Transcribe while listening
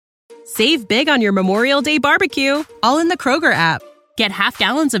Save big on your Memorial Day barbecue, all in the Kroger app. Get half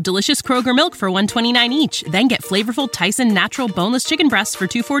gallons of delicious Kroger milk for $1.29 each. Then get flavorful Tyson natural boneless chicken breasts for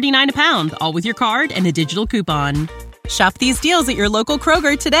 $2.49 a pound, all with your card and a digital coupon. Shop these deals at your local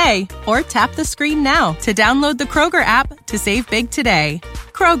Kroger today, or tap the screen now to download the Kroger app to save big today.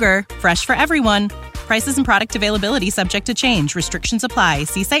 Kroger, fresh for everyone. Prices and product availability subject to change. Restrictions apply.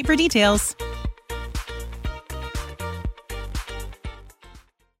 See site for details.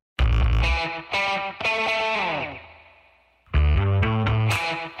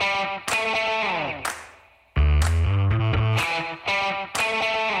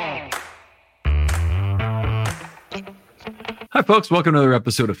 Hi, folks. Welcome to another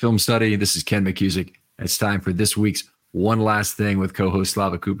episode of Film Study. This is Ken McCusick. It's time for this week's One Last Thing with co-host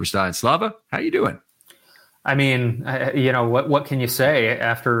Slava Cooperstein. Slava, how you doing? I mean, what can you say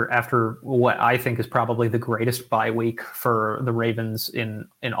after what I think is probably the greatest bye week for the Ravens in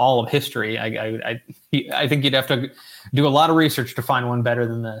all of history? I think you'd have to do a lot of research to find one better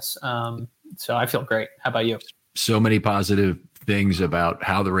than this. So I feel great. How about you? So many positive things about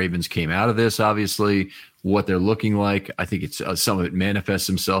how the Ravens came out of this, obviously, what they're looking like. I think it's some of it manifests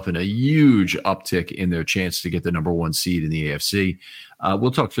himself in a huge uptick in their chance to get the number one seed in the AFC. We'll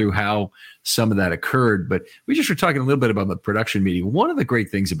talk through how some of that occurred, but we just were talking a little bit about the production meeting. One of the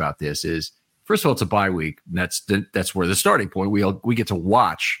great things about this is, first of all, it's a bye week. And that's where the starting point. We get to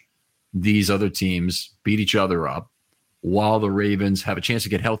watch these other teams beat each other up while the Ravens have a chance to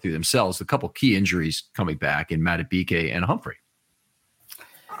get healthy themselves. A couple key injuries coming back in Madubuike and Humphrey.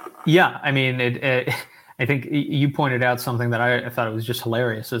 Yeah, I mean, I think you pointed out something that I thought it was just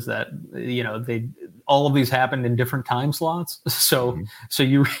hilarious, is that, all of these happened in different time slots. So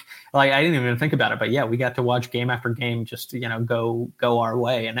you, like, I didn't even think about it, but yeah, we got to watch game after game just, go our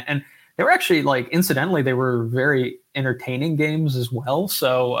way. And they were actually, like, incidentally, they were very entertaining games as well.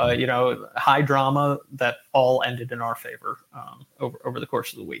 So, high drama that all ended in our favor over the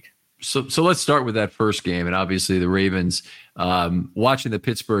course of the week. So let's start with that first game. And obviously the Ravens watching the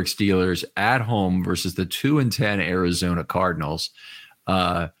Pittsburgh Steelers at home versus the 2-10 Arizona Cardinals.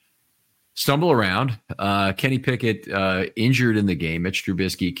 Stumble around. Kenny Pickett injured in the game. Mitch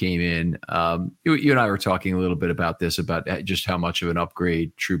Trubisky came in. You and I were talking a little bit about this, about just how much of an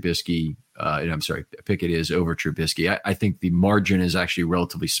upgrade Pickett is over Trubisky. I think the margin is actually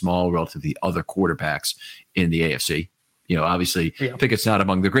relatively small relative to the other quarterbacks in the AFC. Obviously, yeah. Pickett's not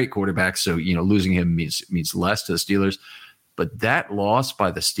among the great quarterbacks, so, losing him means less to the Steelers. But that loss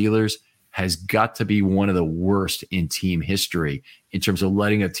by the Steelers has got to be one of the worst in team history in terms of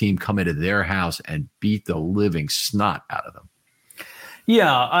letting a team come into their house and beat the living snot out of them.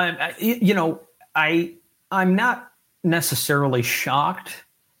 Yeah, I'm not necessarily shocked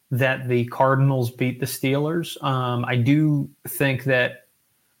that the Cardinals beat the Steelers. I do think that.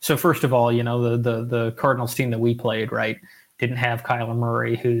 So first of all, the Cardinals team that we played, right, didn't have Kyler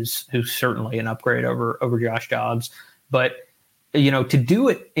Murray, who's certainly an upgrade over Josh Dobbs. But, to do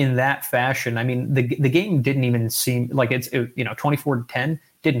it in that fashion, I mean, the game didn't even seem like 24-10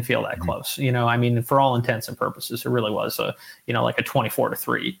 didn't feel that close. For all intents and purposes, it really was like a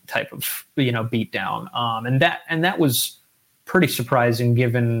 24-3 type of, beat down. And that was pretty surprising,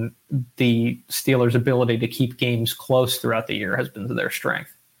 given the Steelers' ability to keep games close throughout the year has been their strength.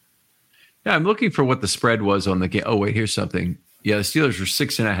 Yeah, I'm looking for what the spread was on the game. Oh, wait, here's something. Yeah, the Steelers were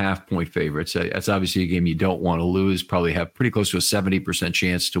 6.5 point favorites. That's obviously a game you don't want to lose. Probably have pretty close to a 70%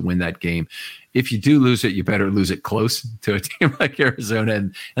 chance to win that game. If you do lose it, you better lose it close to a team like Arizona.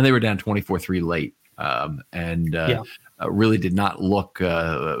 And they were down 24-3 late. Really did not look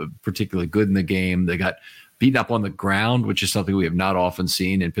particularly good in the game. They got beaten up on the ground, which is something we have not often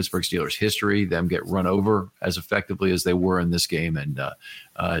seen in Pittsburgh Steelers history, them get run over as effectively as they were in this game. And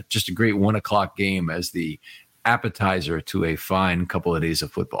just a great 1:00 game as the appetizer to a fine couple of days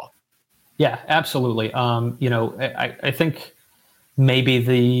of football. Yeah, absolutely. I think maybe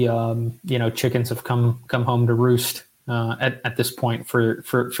the, chickens have come home to roost at this point for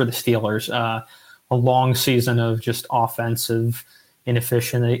the Steelers. A long season of just offensive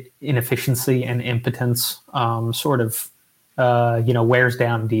inefficiency and impotence wears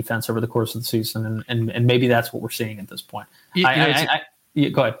down defense over the course of the season. And maybe that's what we're seeing at this point. Go ahead.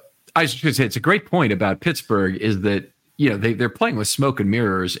 I was just going to say, it's a great point about Pittsburgh is that, they're playing with smoke and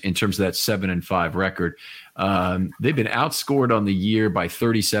mirrors in terms of that 7-5 record. They've been outscored on the year by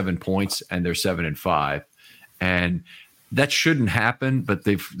 37 points and they're 7-5. And that shouldn't happen, but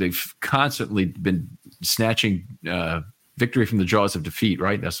they've constantly been snatching victory from the jaws of defeat,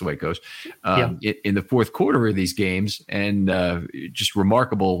 right? That's the way it goes. In the fourth quarter of these games, and just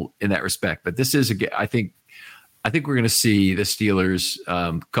remarkable in that respect. But this is, I think, I think we're going to see the Steelers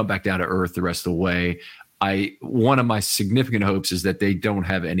come back down to earth the rest of the way. One of my significant hopes is that they don't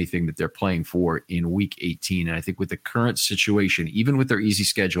have anything that they're playing for in Week 18. And I think with the current situation, even with their easy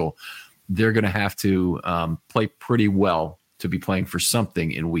schedule, they're going to have to play pretty well to be playing for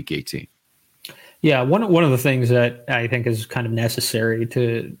something in Week 18. Yeah, one of the things that I think is kind of necessary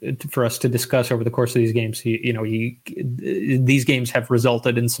for us to discuss over the course of these games, these games have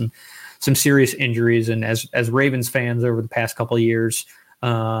resulted in some serious injuries, and as Ravens fans over the past couple of years,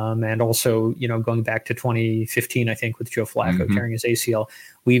 and also going back to 2015, I think with Joe Flacco tearing his ACL,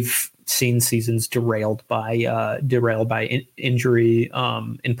 we've seen seasons derailed by injury,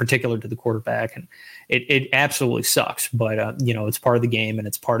 in particular to the quarterback, and it absolutely sucks. But it's part of the game, and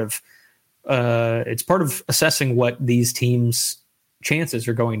it's part of assessing what these teams' chances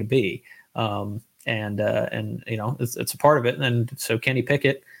are going to be, and it's a part of it. And so Kenny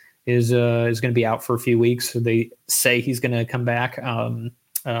Pickett is going to be out for a few weeks. So they say he's going to come back,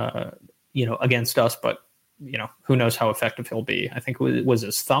 against us, but who knows how effective he'll be. I think it was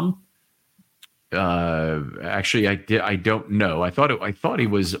his thumb. Actually, I don't know. I thought he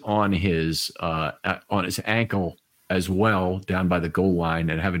was on his ankle as well, down by the goal line,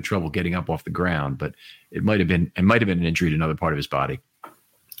 and having trouble getting up off the ground. But it might have been an injury to another part of his body.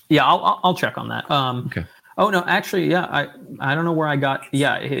 Yeah, I'll check on that. Okay. Oh no, actually, yeah, I don't know where I got.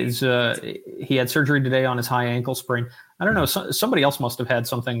 Yeah, he had surgery today on his high ankle sprain. I don't know. Somebody else must have had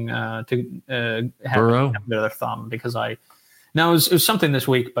something to happen to their thumb, because it was something this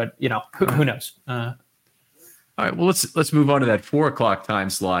week, but who knows? All right, well let's move on to that 4:00 time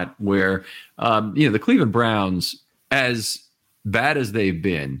slot where the Cleveland Browns, as bad as they've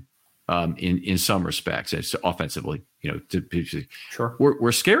been in some respects, it's offensively, sure,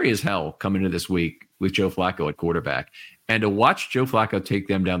 we're scary as hell coming into this week with Joe Flacco at quarterback, and to watch Joe Flacco take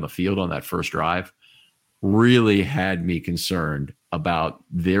them down the field on that first drive really had me concerned about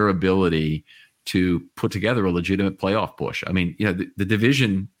their ability to put together a legitimate playoff push. I mean, the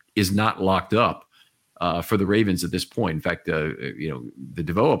division is not locked up for the Ravens at this point. In fact, the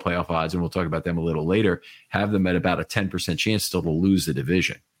DVOA playoff odds, and we'll talk about them a little later, have them at about a 10% chance still to lose the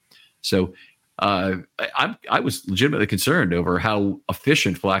division. So I was legitimately concerned over how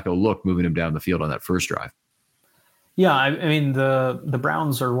efficient Flacco looked moving him down the field on that first drive. Yeah, I mean, the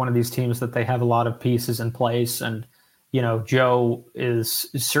Browns are one of these teams that they have a lot of pieces in place, and Joe is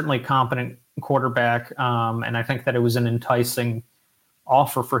certainly a competent quarterback, and I think that it was an enticing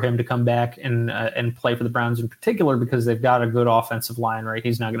offer for him to come back and play for the Browns in particular, because they've got a good offensive line, right?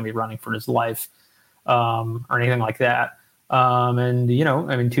 He's not going to be running for his life or anything like that. And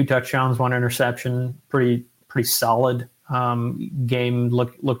 2 touchdowns, 1 interception, pretty solid game.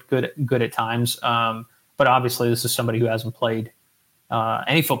 Looked good at times. But obviously this is somebody who hasn't played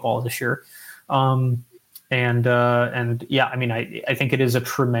any football this year. I think it is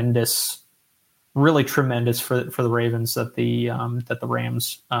really tremendous for the Ravens that the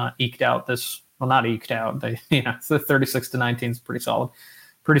Rams eked out this. Well, not eked out. They it's the 36-19 is pretty solid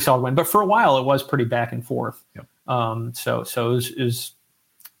win. But for a while it was pretty back and forth. Yep. So it was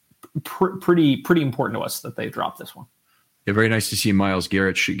pretty important to us that they dropped this one. Yeah, very nice to see Myles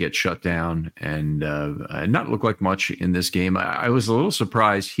Garrett get shut down and not look like much in this game. I was a little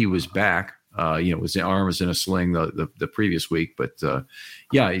surprised he was back. His arm was in a sling the previous week, but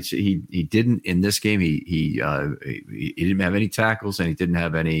he didn't in this game. He didn't have any tackles, and he didn't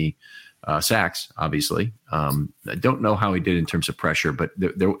have any sacks. Obviously, I don't know how he did in terms of pressure, but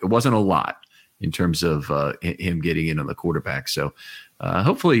it wasn't a lot in terms of him getting in on the quarterback. So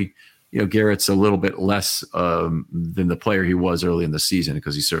hopefully, Garrett's a little bit less than the player he was early in the season,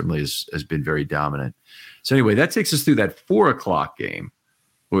 because he certainly has been very dominant. So anyway, that takes us through that 4:00 game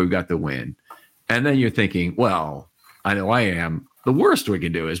where we've got the win. And then you're thinking, well, I know I am. The worst we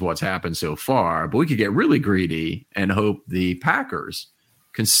can do is what's happened so far, but we could get really greedy and hope the Packers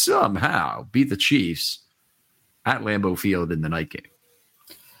can somehow beat the Chiefs at Lambeau Field in the night game.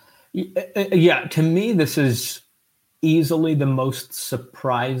 Yeah, to me, this is easily the most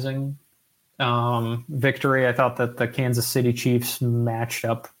surprising victory. I thought that the Kansas City Chiefs matched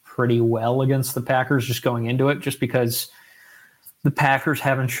up pretty well against the Packers just going into it, just because the Packers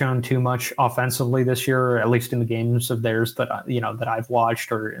haven't shown too much offensively this year, at least in the games of theirs that I've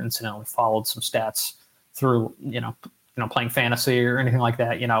watched or incidentally followed some stats through, playing fantasy or anything like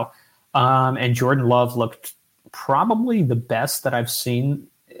that, and Jordan Love looked probably the best that I've seen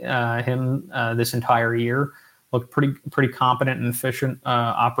him this entire year. Looked pretty competent and efficient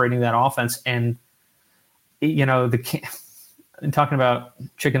operating that offense. And, talking about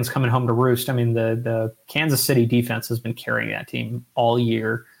chickens coming home to roost, I mean, the Kansas City defense has been carrying that team all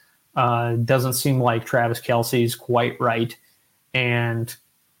year. Doesn't seem like Travis Kelce's quite right. And,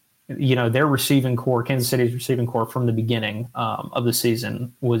 their receiving core, Kansas City's receiving core from the beginning of the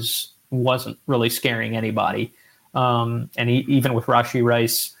season wasn't really scaring anybody. And even with Rashee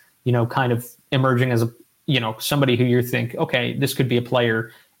Rice, kind of emerging as somebody who you think, okay, this could be a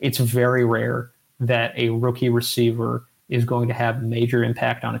player. It's very rare that a rookie receiver is going to have major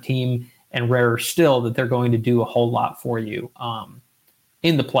impact on a team, and rarer still that they're going to do a whole lot for you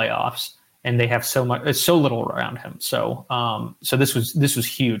in the playoffs. And they have so little around him. So this was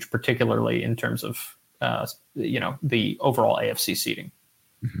huge, particularly in terms of the overall AFC seeding.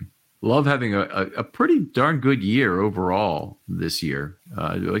 Mm-hmm. Love having a pretty darn good year overall this year,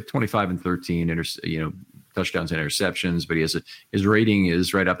 like 25 and 13, touchdowns and interceptions. But his rating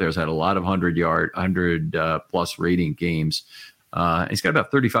is right up there. He's had a lot of 100 plus rating games. He's got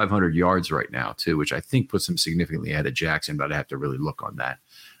about 3,500 yards right now too, which I think puts him significantly ahead of Jackson. But I have to really look on that.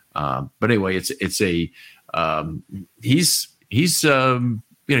 But anyway, he's he's a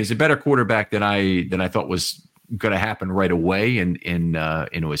better quarterback than I thought was going to happen right away in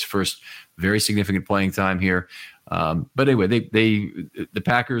his first very significant playing time here. But anyway, the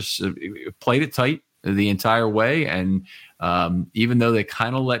Packers played it tight the entire way, and even though they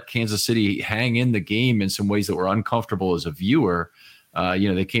kind of let Kansas City hang in the game in some ways that were uncomfortable as a viewer,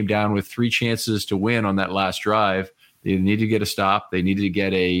 they came down with 3 chances to win on that last drive. They needed to get a stop. They needed to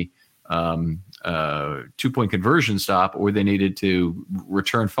get a 2-point conversion stop, or they needed to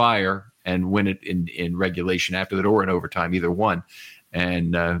return fire and win it in regulation after that, or in overtime, either one.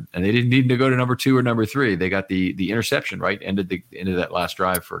 And they didn't need to go to number 2 or number 3. They got the interception, right? Ended that last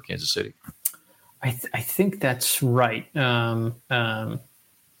drive for Kansas City. I think that's right. I'd have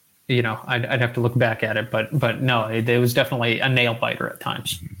to look back at it, but no, it was definitely a nail biter at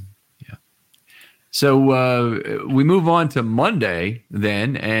times. Yeah. So we move on to Monday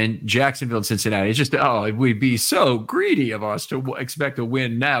then, and Jacksonville and Cincinnati. It's just, it would be so greedy of us to expect a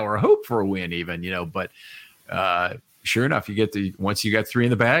win now, or hope for a win even, but sure enough, once you got 3 in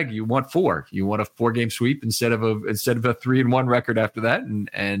the bag, you want 4. You want a 4-game sweep instead of a 3-1 record after that.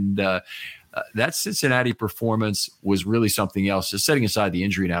 And that Cincinnati performance was really something else. Just setting aside the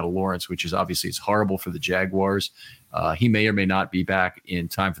injury now to Lawrence, which is obviously it's horrible for the Jaguars. He may or may not be back in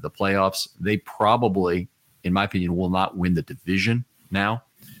time for the playoffs. They probably, in my opinion, will not win the division now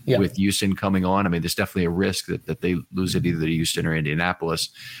with Houston coming on. I mean, there's definitely a risk that they lose it either to Houston or Indianapolis,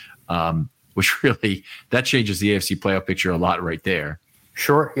 which really, that changes the AFC playoff picture a lot right there.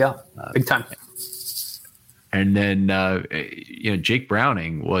 Sure, yeah, big time. And then, Jake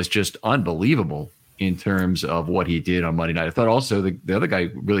Browning was just unbelievable in terms of what he did on Monday night. I thought also the other guy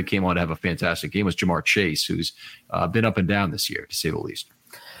who really came on to have a fantastic game was Jamar Chase, who's been up and down this year, to say the least.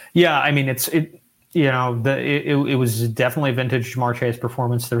 Yeah, I mean, it was definitely a vintage Jamar Chase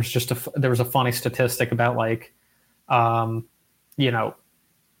performance. There was a funny statistic about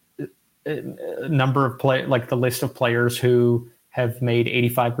number of the list of players who have made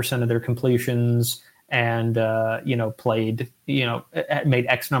 85% of their completions and made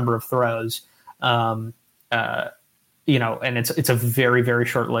X number of throws, and it's a very, very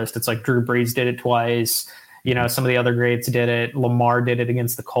short list. It's like Drew Brees did it twice. Some of the other greats did it. Lamar did it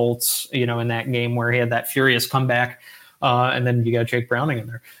against the Colts, in that game where he had that furious comeback. And then you got Jake Browning in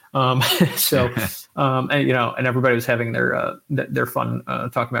there. And everybody was having their fun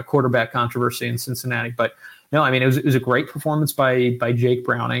talking about quarterback controversy in Cincinnati. But no, I mean, it was a great performance by Jake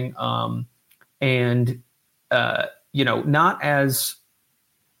Browning. Not as,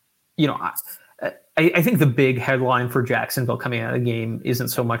 I think the big headline for Jacksonville coming out of the game isn't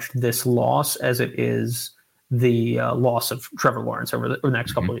so much this loss as it is the loss of Trevor Lawrence over the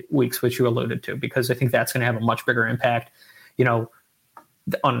next couple of weeks, which you alluded to, because I think that's going to have a much bigger impact,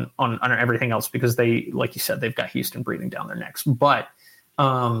 on everything else, because they, like you said, they've got Houston breathing down their necks. But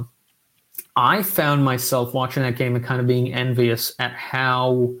I found myself watching that game and kind of being envious at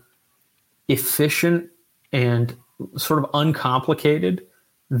how efficient and sort of uncomplicated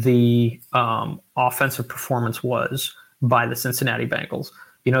the offensive performance was by the Cincinnati Bengals.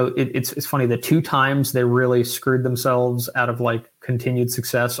 It's funny, the 2 times they really screwed themselves out of continued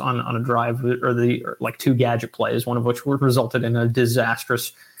success on a drive, or 2 gadget plays, one of which resulted in a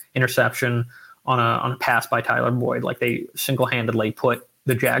disastrous interception on a pass by Tyler Boyd. They single-handedly put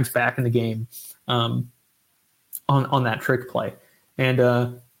the Jags back in the game on that trick play.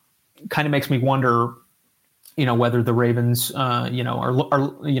 And kind of makes me wonder, whether the Ravens, are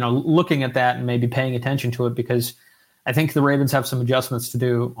looking at that and maybe paying attention to it, because I think the Ravens have some adjustments to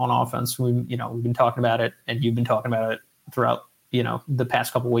do on offense. We've been talking about it, and you've been talking about it throughout, the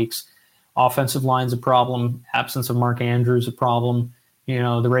past couple of weeks. Offensive line's a problem. Absence of Mark Andrews a problem.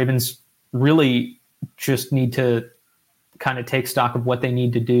 The Ravens really just need to kind of take stock of what they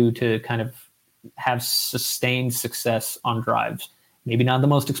need to do to kind of have sustained success on drives. Maybe not the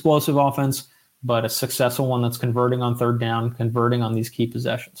most explosive offense, but a successful one that's converting on third down, converting on these key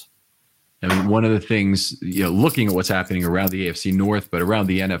possessions. I mean, one of the things, looking at what's happening around the AFC North, but around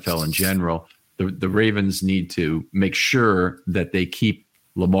the NFL in general, the Ravens need to make sure that they keep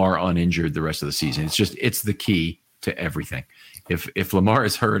Lamar uninjured the rest of the season. It's the key to everything. If Lamar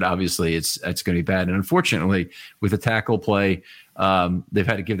is hurt, obviously it's going to be bad. And unfortunately, with the tackle play, they've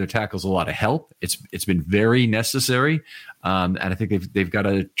had to give their tackles a lot of help. It's been very necessary, and I think they've got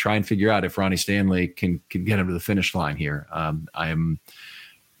to try and figure out if Ronnie Stanley can get him to the finish line here. I am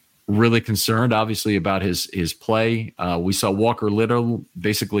really concerned, obviously, about his play. We saw Walker Little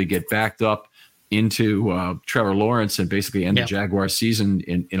basically get backed up into Trevor Lawrence and basically end the Jaguars season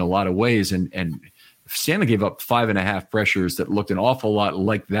in a lot of ways. And Stanley gave up 5.5 pressures that looked an awful lot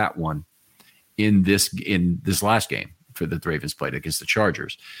like that one in this last game for the Ravens played against the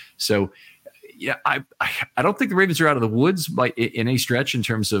Chargers. So, I don't think the Ravens are out of the woods in any stretch in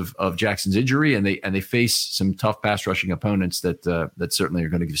terms of Jackson's injury, and they face some tough pass rushing opponents that certainly are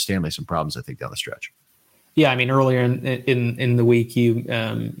going to give Stanley some problems, I think, down the stretch. Yeah, I mean, earlier in the week,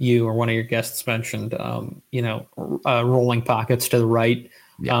 you or one of your guests mentioned, rolling pockets to the right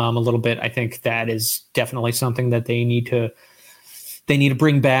a little bit. I think that is definitely something that they need to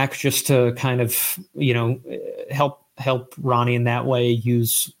bring back just to kind of help Ronnie in that way,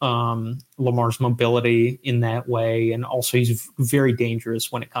 use Lamar's mobility in that way, and also he's very dangerous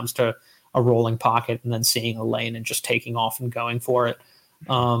when it comes to a rolling pocket and then seeing a lane and just taking off and going for it.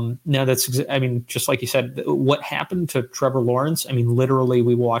 No, just like you said, what happened to Trevor Lawrence? I mean, literally,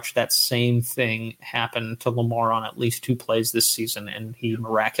 we watched that same thing happen to Lamar on at least 2 plays this season, and he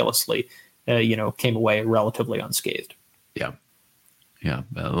miraculously, came away relatively unscathed. Yeah. Yeah.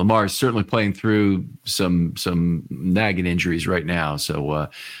 Lamar is certainly playing through some nagging injuries right now. So,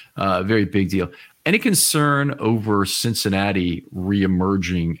 very big deal. Any concern over Cincinnati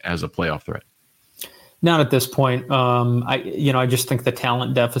reemerging as a playoff threat? Not at this point. I just think the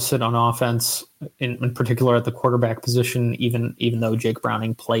talent deficit on offense, in particular at the quarterback position, even though Jake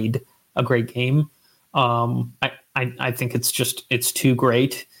Browning played a great game, I think it's too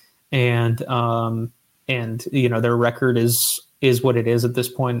great, and their record is what it is at this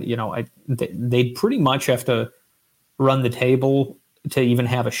point. They pretty much have to run the table to even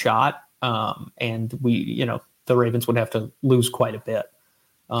have a shot, and the Ravens would have to lose quite a bit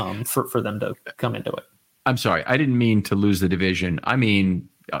for them to come into it. I'm sorry, I didn't mean to lose the division. I mean,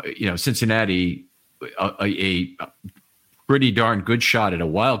 Cincinnati, a pretty darn good shot at a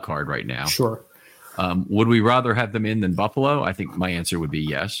wild card right now. Sure. Would we rather have them in than Buffalo? I think my answer would be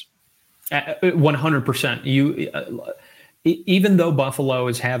yes. 100%. Even though Buffalo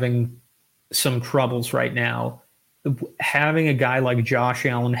is having some troubles right now, having a guy like Josh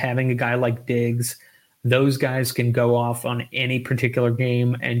Allen, having a guy like Diggs, those guys can go off on any particular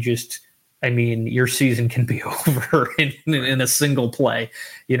game and your season can be over in a single play.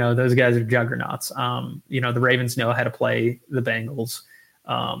 Those guys are juggernauts. The Ravens know how to play the Bengals.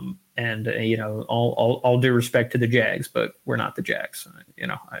 All due respect to the Jags, but we're not the Jags.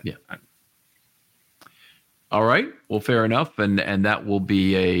 All right. Well, fair enough. And that will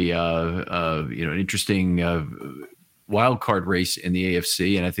be an interesting wild card race in the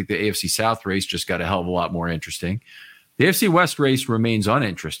AFC. And I think the AFC South race just got a hell of a lot more interesting. The AFC West race remains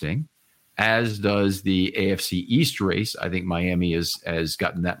uninteresting, as does the AFC East race. I think Miami has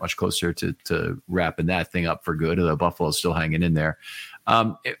gotten that much closer to wrapping that thing up for good, although Buffalo's still hanging in there.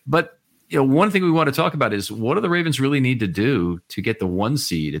 But one thing we want to talk about is, what do the Ravens really need to do to get the 1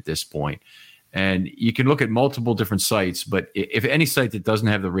 seed at this point? And you can look at multiple different sites, but if any site that doesn't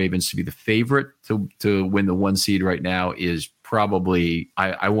have the Ravens to be the favorite to win the 1 seed right now is probably,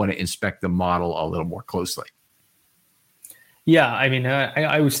 I want to inspect the model a little more closely. Yeah, I mean,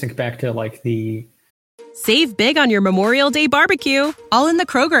 I always think back to the... Save big on your Memorial Day barbecue, all in the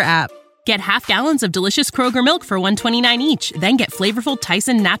Kroger app. Get half gallons of delicious Kroger milk for $1.29 each. Then get flavorful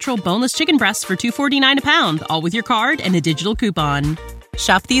Tyson natural boneless chicken breasts for $2.49 a pound, all with your card and a digital coupon.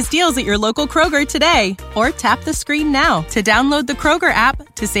 Shop these deals at your local Kroger today, or tap the screen now to download the Kroger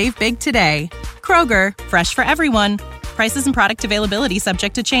app to save big today. Kroger, fresh for everyone. Prices and product availability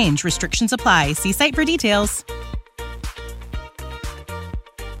subject to change. Restrictions apply. See site for details.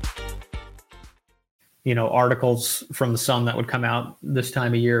 Articles from the Sun that would come out this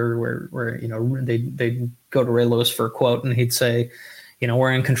time of year where they'd go to Ray Lewis for a quote, and he'd say,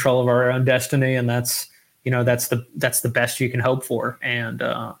 we're in control of our own destiny, and that's the best you can hope for. And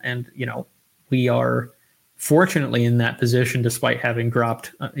we are fortunately in that position, despite having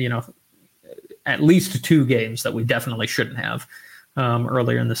dropped, at least 2 games that we definitely shouldn't have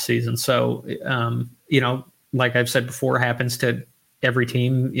earlier in the season. So, like I've said before, happens to every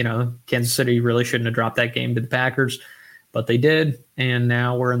team. Kansas City really shouldn't have dropped that game to the Packers, but they did, and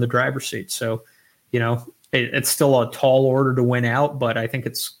now we're in the driver's seat. So, it's still a tall order to win out, but I think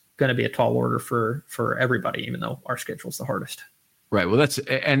it's going to be a tall order for everybody, even though our schedule's the hardest. Right. Well,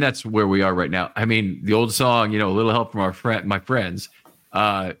 that's where we are right now. I mean, the old song, a little help from my friends.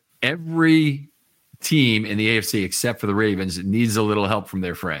 Every team in the AFC except for the Ravens needs a little help from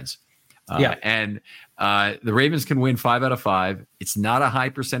their friends. And the Ravens can win 5 out of 5. It's not a high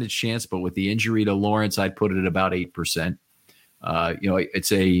percentage chance, but with the injury to Lawrence, I'd put it at about 8%.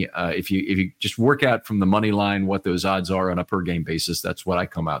 It's if you just work out from the money line what those odds are on a per game basis, that's what I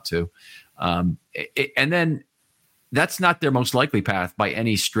come out to. And then that's not their most likely path by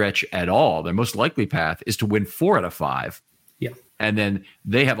any stretch at all. Their most likely path is to win 4 out of 5. Yeah. And then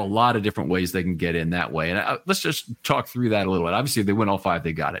they have a lot of different ways they can get in that way. And let's just talk through that a little bit. Obviously, if they win all 5,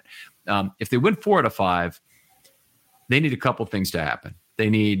 they got it. If they win 4 out of 5, they need a couple things to happen. They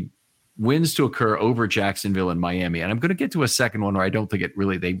need wins to occur over Jacksonville and Miami. And I'm going to get to a second one where I don't think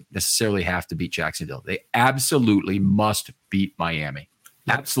they necessarily have to beat Jacksonville. They absolutely must beat Miami.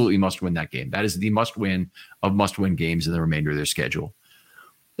 Absolutely must win that game. That is the must-win of must-win games in the remainder of their schedule.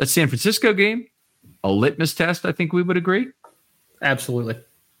 That San Francisco game, a litmus test, I think we would agree. Absolutely.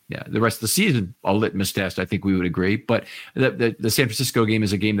 Yeah, the rest of the season, a litmus test, I think we would agree. But the San Francisco game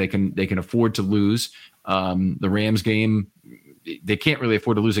is a game they can afford to lose. The Rams game, they can't really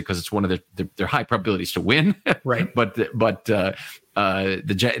afford to lose it because it's one of their high probabilities to win. Right. but the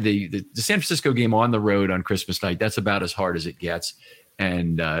San Francisco game on the road on Christmas night, that's about as hard as it gets.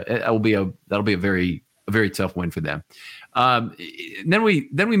 And that'll be a very tough win for them. Then we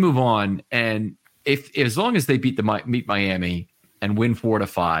move on, and if as long as they meet Miami and win 4 to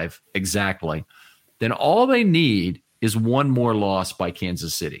 5 exactly, then all they need is one more loss by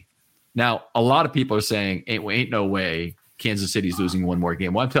Kansas City. Now, a lot of people are saying, ain't no way Kansas City's losing one more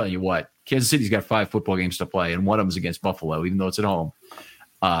game. Well, I'm telling you what, Kansas City's got 5 football games to play, and one of them is against Buffalo, even though it's at home.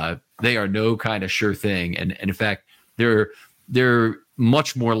 They are no kind of sure thing, and in fact, they're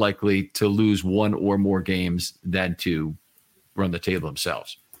much more likely to lose one or more games than to run the table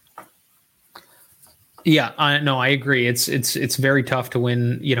themselves. Yeah, I agree. It's very tough to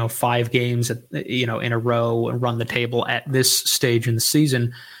win, 5 games, in a row and run the table at this stage in the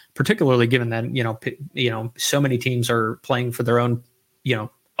season, particularly given that, so many teams are playing for their own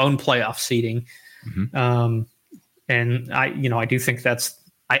playoff seeding. Mm-hmm. And I do think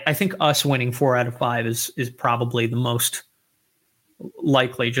I think us winning 4 out of 5 is probably the most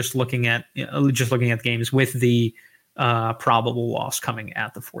likely, just looking at the games with the probable loss coming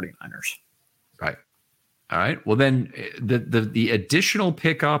at the 49ers. Right. All right. Well, then the additional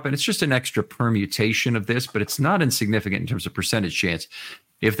pickup, and it's just an extra permutation of this, but it's not insignificant in terms of percentage chance.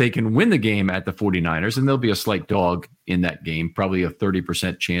 If they can win the game at the 49ers, and there'll be a slight dog in that game, probably a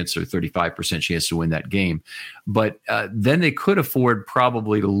 30% chance or 35% chance to win that game. But then they could afford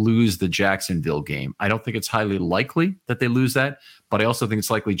probably to lose the Jacksonville game. I don't think it's highly likely that they lose that, but I also think it's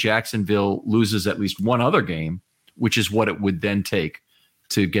likely Jacksonville loses at least one other game, which is what it would then take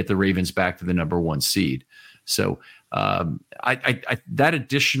to get the Ravens back to the number 1 seed. So that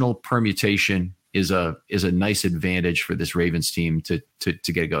additional permutation is a nice advantage for this Ravens team to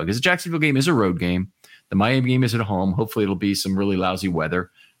get it going, because the Jacksonville game is a road game. The Miami game is at home. Hopefully it'll be some really lousy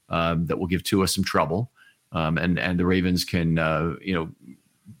weather that will give Tua some trouble. And the Ravens can,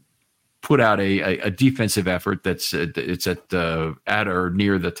 put out a defensive effort that's it's at or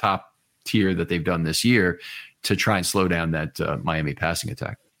near the top tier that they've done this year to try and slow down that Miami passing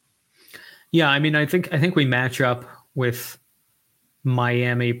attack. Yeah, I mean, I think we match up with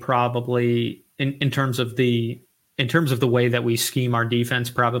Miami probably in terms of the way that we scheme our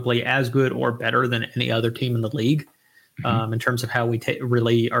defense, probably as good or better than any other team in the league. Mm-hmm. In terms of how we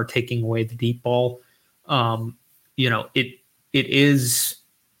really are taking away the deep ball. It is,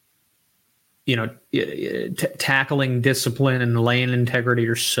 tackling discipline and lane integrity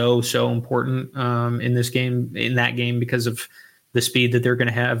are so important in that game because of the speed that they're going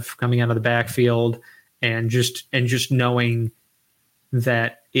to have coming out of the backfield, and just knowing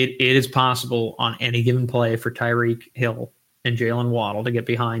that it is possible on any given play for Tyreek Hill and Jalen Waddle to get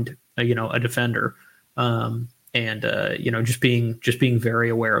behind a defender, just being very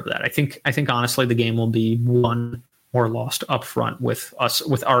aware of that. I think honestly the game will be won or lost up front with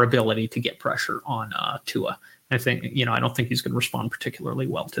our ability to get pressure on Tua. I think I don't think he's going to respond particularly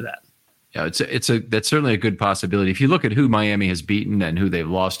well to that. Yeah, that's certainly a good possibility. If you look at who Miami has beaten and who they've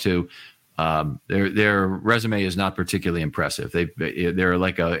lost to, Their resume is not particularly impressive. They're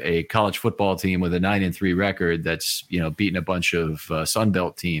like a college football team with a 9-3 record that's beating a bunch of Sun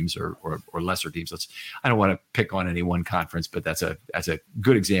Belt teams or lesser teams. I don't want to pick on any one conference, but that's a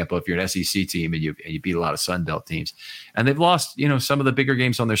good example. If you're an SEC team and you beat a lot of Sun Belt teams, and they've lost some of the bigger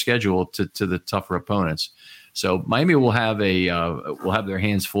games on their schedule to the tougher opponents. So Miami will have their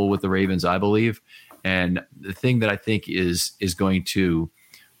hands full with the Ravens, I believe. And the thing that I think is going to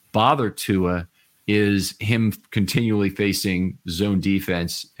bother Tua is him continually facing zone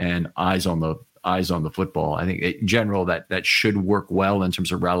defense and eyes on the football. I think in general that should work well in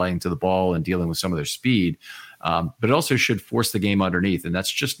terms of rallying to the ball and dealing with some of their speed, but it also should force the game underneath, and that's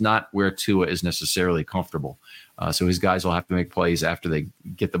just not where Tua is necessarily comfortable. So his guys will have to make plays after they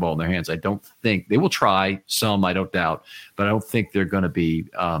get the ball in their hands. I don't think they will try some, I don't doubt, but I don't think they're going to be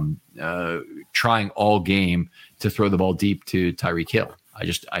trying all game to throw the ball deep to Tyreek Hill.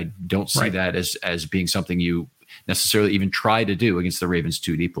 I don't see that as being something you necessarily even try to do against the Ravens'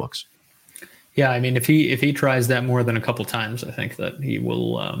 2 deep looks. Yeah, I mean, if he tries that more than a couple times, I think that he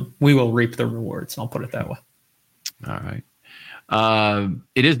will. We will reap the rewards. I'll put it that way. All right.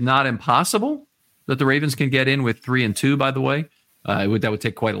 It is not impossible that the Ravens can get in with 3-2. By the way, that would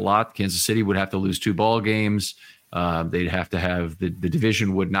take quite a lot. Kansas City would have to lose 2 ball games. They'd have to have the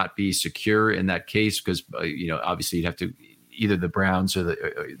division would not be secure in that case because obviously you'd have to. Either the Browns or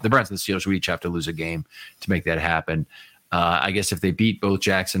the Browns and the Steelers would each have to lose a game to make that happen. I guess if they beat both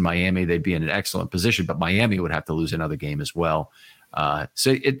Jackson and Miami, they'd be in an excellent position, but Miami would have to lose another game as well.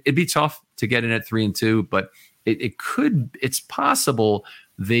 So it'd be tough to get in at 3-2, but it's possible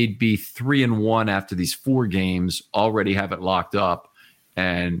they'd be 3-1 after these 4 games, already have it locked up,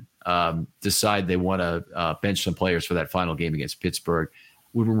 and decide they want to bench some players for that final game against Pittsburgh.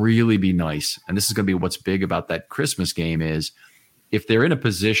 Would really be nice. And this is going to be what's big about that Christmas game is if they're in a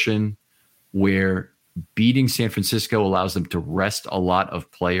position where beating San Francisco allows them to rest a lot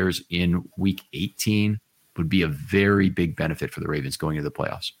of players in week 18 would be a very big benefit for the Ravens going into the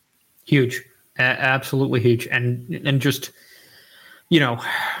playoffs. Huge. Absolutely huge. And just, the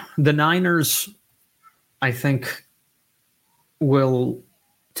Niners, I think, will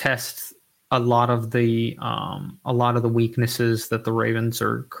test a lot of the weaknesses that the Ravens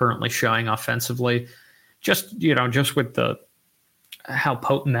are currently showing offensively, just with how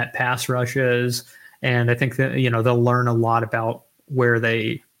potent that pass rush is, and I think that they'll learn a lot about where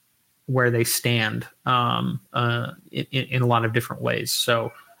they stand in a lot of different ways.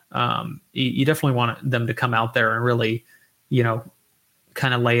 So you definitely want them to come out there and really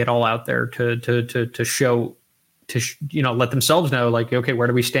kind of lay it all out there to show. Let themselves know, like, okay, where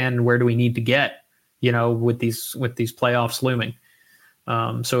do we stand and where do we need to get, with these playoffs looming.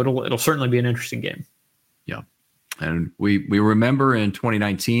 So it'll certainly be an interesting game. Yeah. And we remember in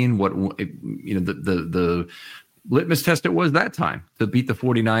 2019 what, the litmus test it was that time to beat the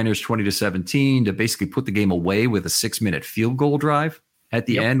 49ers 20-17, to basically put the game away with a 6-minute field goal drive at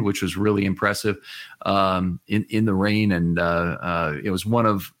the end, which was really impressive in the rain. And it was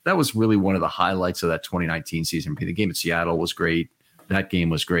that was really one of the highlights of that 2019 season. The game at Seattle was great. That game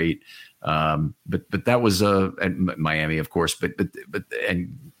was great. But that was at Miami, of course, but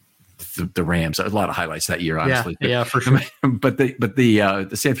the Rams, a lot of highlights that year, honestly. Yeah, for sure. But the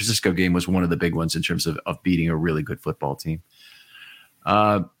San Francisco game was one of the big ones in terms of beating a really good football team.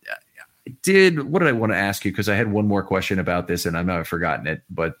 What did I want to ask you? Because I had one more question about this and I might have forgotten it,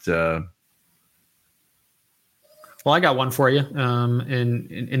 but well, I got one for you.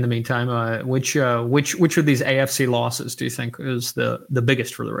 In the meantime, which of these AFC losses do you think is the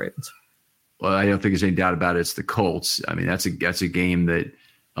biggest for the Ravens? Well, I don't think there's any doubt about it. It's the Colts. I mean, that's a game that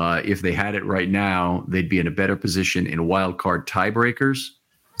if they had it right now, they'd be in a better position in wild card tiebreakers.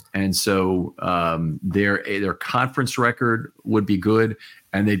 And so their conference record would be good,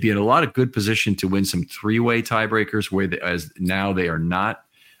 and they'd be in a lot of good position to win some 3-way tiebreakers, as now they are not.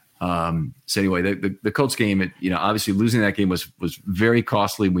 So anyway, the Colts game, obviously losing that game was very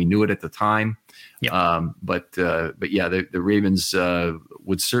costly. We knew it at the time. Yep. But yeah, the Ravens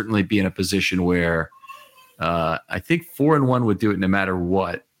would certainly be in a position where I think 4-1 would do it no matter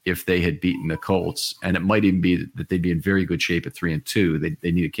what if they had beaten the Colts, and it might even be that they'd be in very good shape at 3-2.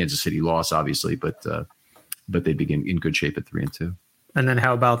 They need a Kansas City loss, obviously, but they'd be in good shape at 3-2. And then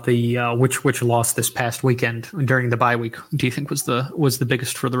how about the which loss this past weekend during the bye week do you think was the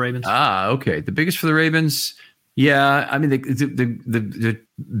biggest for the Ravens? Okay, the biggest for the Ravens. Yeah, I mean the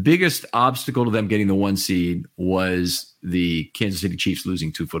biggest obstacle to them getting the 1 seed was the Kansas City Chiefs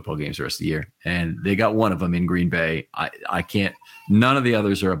losing 2 football games the rest of the year, and they got one of them in Green Bay. I can't. None of the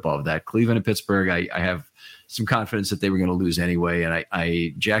others are above that. Cleveland and Pittsburgh, I have some confidence that they were going to lose anyway. And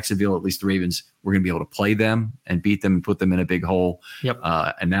I Jacksonville, at least the Ravens, were going to be able to play them and beat them and put them in a big hole. Yep.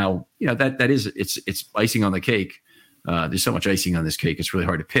 And now, that is, it's icing on the cake. There's so much icing on this cake. It's really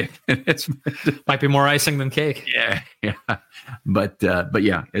hard to pick. It's might be more icing than cake. Yeah. But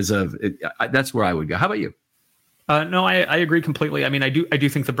yeah, that's where I would go. How about you? No, I agree completely. I mean, I do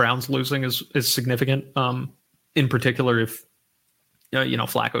think the Browns losing is significant. In particular, if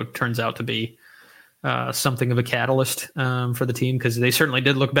Flacco turns out to be something of a catalyst for the team, because they certainly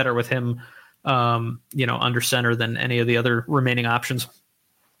did look better with him, under center than any of the other remaining options.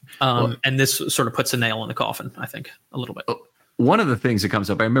 And this sort of puts a nail in the coffin, I think, a little bit. One of the things that comes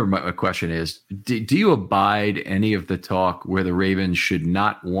up, I remember my question is, do you abide any of the talk where the Ravens should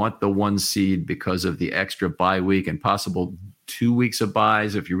not want the 1 seed because of the extra bye week and possible 2 weeks of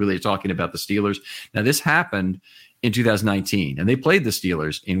byes if you're really talking about the Steelers? Now, this happened in 2019, and they played the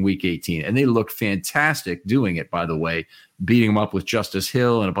Steelers in week 18, and they looked fantastic doing it, by the way, beating them up with Justice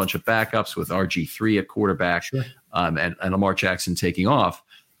Hill and a bunch of backups with RG3 at quarterback, sure. and Lamar Jackson taking off.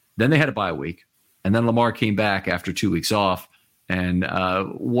 Then they had a bye week, and then Lamar came back after 2 weeks off and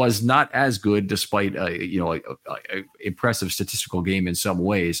was not as good despite a impressive statistical game in some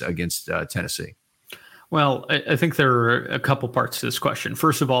ways against Tennessee. Well, I think there are a couple parts to this question.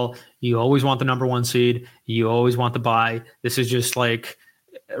 First of all, you always want the number 1 seed. You always want the bye. This is just like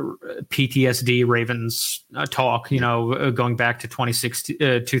PTSD Ravens talk, going back to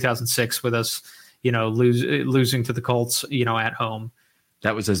 2006 with us, losing to the Colts, at home.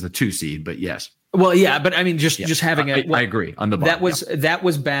 That was as the 2 seed, but yes. Well, yeah, but I mean, just having I agree on the bye. That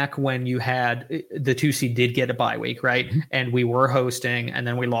was back when you had the 2 seed did get a bye week, right? Mm-hmm. And we were hosting, and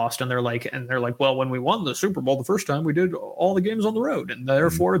then we lost, and they're like, well, when we won the Super Bowl the first time, we did all the games on the road, and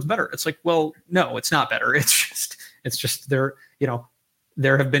therefore it's better. It's like, well, no, it's not better. It's just there.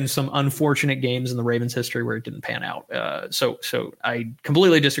 There have been some unfortunate games in the Ravens' history where it didn't pan out. So I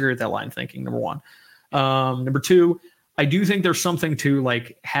completely disagree with that line of thinking. Number one. Number two. I do think there's something to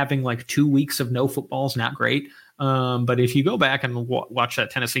like having like 2 weeks of no football is not great. But if you go back and watch that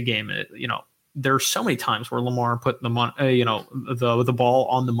Tennessee game, there's so many times where Lamar put the ball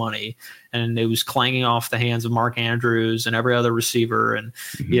on the money, and it was clanging off the hands of Mark Andrews and every other receiver, and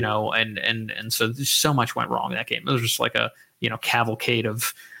and so so much went wrong in that game. It was just like a cavalcade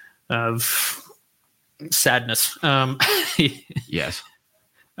of sadness. Yes.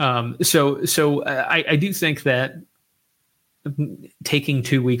 So I do think that taking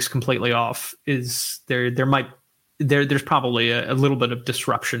 2 weeks completely off is there's probably a little bit of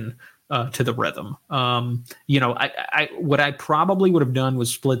disruption to the rhythm. What I probably would have done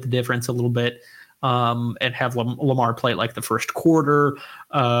was split the difference a little bit and have Lamar play like the first quarter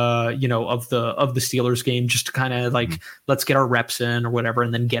of the Steelers game, just to kind of like let's get our reps in or whatever,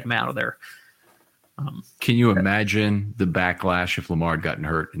 and then get him out of there. Can you imagine the backlash if Lamar had gotten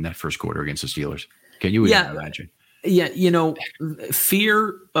hurt in that first quarter against the Steelers? Can you imagine? Yeah,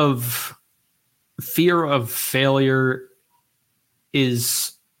 fear of failure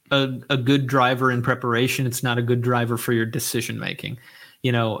is a good driver in preparation. It's not a good driver for your decision making.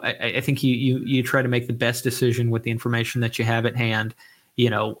 I think you try to make the best decision with the information that you have at hand.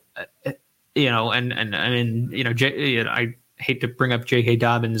 I hate to bring up J.K.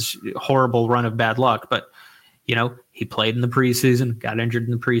 Dobbins' horrible run of bad luck, but he played in the preseason, got injured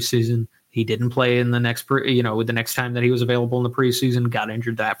in the preseason. He didn't play in the next, with the next time that he was available in the preseason, got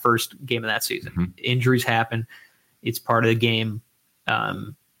injured that first game of that season. Mm-hmm. Injuries happen. It's part of the game.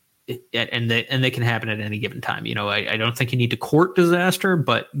 And they can happen at any given time. I don't think you need to court disaster,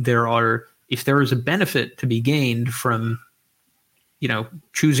 but if there is a benefit to be gained from,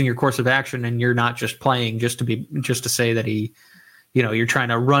 choosing your course of action, and you're not just playing just to say that he, you're trying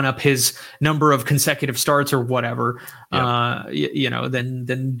to run up his number of consecutive starts or whatever,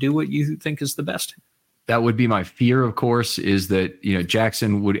 then do what you think is the best. That would be my fear, of course, is that,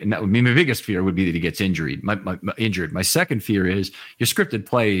 Jackson would, and that would be my biggest fear, would be that he gets injured. My second fear is your scripted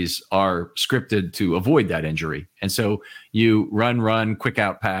plays are scripted to avoid that injury. And so you run, quick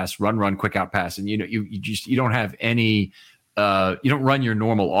out pass, quick out pass. And, you don't have any, you don't run your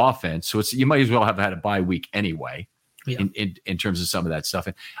normal offense. So you might as well have had a bye week anyway. Yeah. In terms of some of that stuff.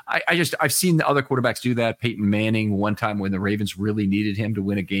 And I've seen the other quarterbacks do that. Peyton Manning, one time when the Ravens really needed him to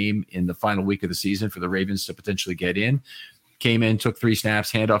win a game in the final week of the season for the Ravens to potentially get in, came in, took 3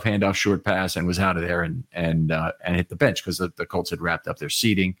 snaps, handoff, short pass, and was out of there and hit the bench because the Colts had wrapped up their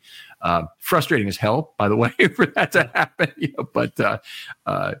seating. Frustrating as hell, by the way, for that to happen. But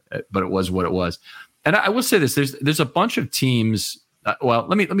it was what it was. And I will say this: there's a bunch of teams. I'll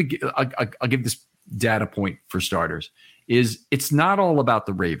give this data point for starters. is it's not all about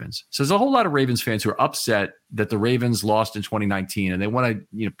the Ravens. So there's a whole lot of Ravens fans who are upset that the Ravens lost in 2019, and they want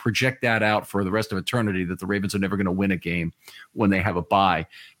to project that out for the rest of eternity, that the Ravens are never going to win a game when they have a bye.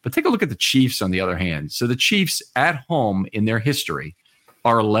 But take a look at the Chiefs on the other hand. So the Chiefs at home in their history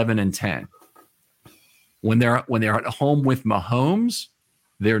are 11-10. When they're at home with Mahomes,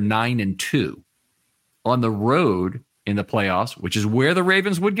 they're 9-2. On the road in the playoffs, which is where the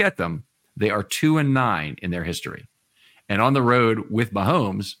Ravens would get them, they are 2-9 in their history. And on the road with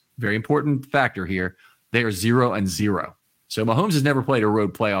Mahomes, very important factor here, they are 0-0. So Mahomes has never played a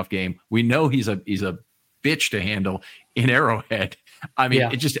road playoff game. We know he's a bitch to handle in Arrowhead. I mean,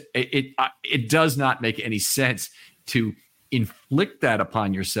 it does not make any sense to inflict that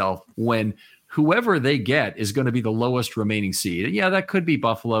upon yourself when whoever they get is going to be the lowest remaining seed. Yeah, that could be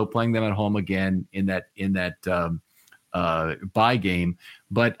Buffalo, playing them at home again in that bye game,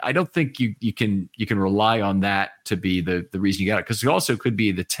 but I don't think you can rely on that to be the reason you got it, because it also could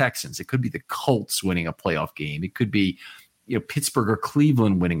be the Texans, it could be the Colts winning a playoff game, it could be Pittsburgh or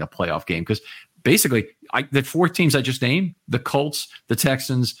Cleveland winning a playoff game, because basically the 4 teams I just named, the Colts, the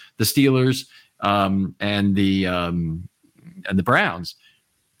Texans, the Steelers, and the Browns,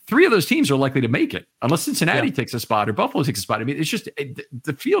 3 of those teams are likely to make it unless Cincinnati takes a spot or Buffalo takes a spot. I mean, it's just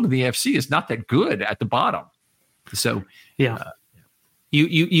the field of the AFC is not that good at the bottom. So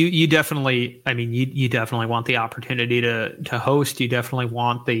you definitely, I mean, you definitely want the opportunity to host. You definitely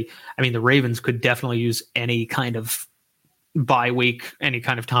want the Ravens could definitely use any kind of bye week, any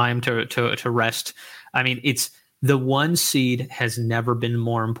kind of time to rest. I mean, it's the 1 seed has never been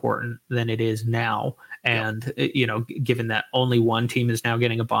more important than it is now. And, given that only 1 team is now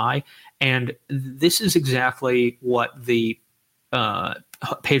getting a bye. And this is exactly what the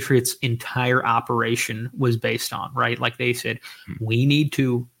Patriots' entire operation was based on, right? Like they said, we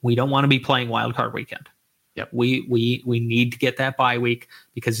don't want to be playing wild card weekend. Yep. We need to get that bye week,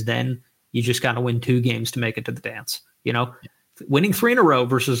 because then you just got to win 2 games to make it to the dance. Winning 3 in a row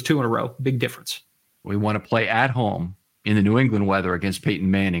versus 2 in a row, big difference. We want to play at home in the New England weather against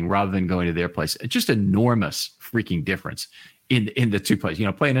Peyton Manning rather than going to their place. It's just enormous freaking difference in the 2 places.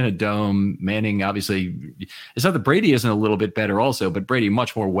 Playing in a dome, Manning, obviously, it's not that Brady isn't a little bit better also, but Brady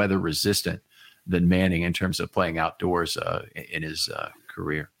much more weather resistant than Manning in terms of playing outdoors in his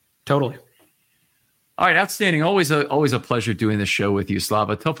career. Totally. All right, outstanding. Always a pleasure doing this show with you,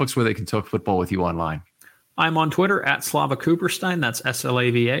 Slava. Tell folks where they can talk football with you online. I'm on Twitter at Slava Cooperstein. That's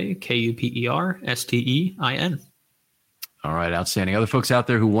SLAVA KUPERSTEIN. All right, outstanding. Other folks out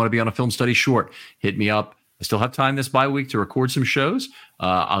there who want to be on a film study short, hit me up. I still have time this bye week to record some shows.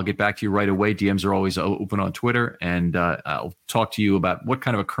 I'll get back to you right away. DMs are always open on Twitter, and I'll talk to you about what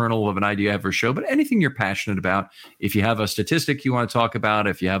kind of a kernel of an idea you have for a show, but anything you're passionate about. If you have a statistic you want to talk about,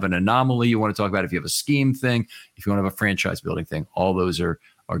 if you have an anomaly you want to talk about, if you have a scheme thing, if you want to have a franchise building thing, all those are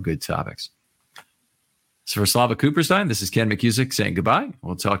good topics. So for Slava Cooperstein, this is Ken McKusick saying goodbye.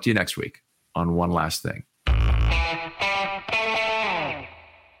 We'll talk to you next week on One Last Thing.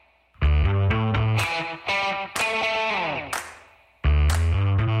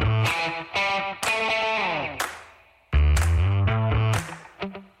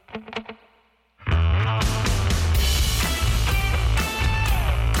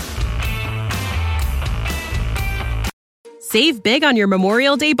 Save big on your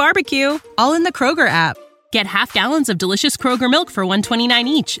Memorial Day barbecue, all in the Kroger app. Get half gallons of delicious Kroger milk for $1.29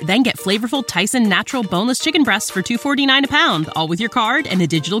 each. Then get flavorful Tyson natural boneless chicken breasts for $2.49 a pound, all with your card and a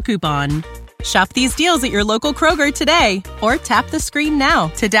digital coupon. Shop these deals at your local Kroger today, or tap the screen now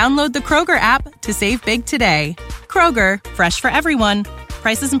to download the Kroger app to save big today. Kroger, fresh for everyone.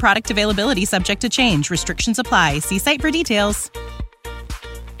 Prices and product availability subject to change. Restrictions apply. See site for details.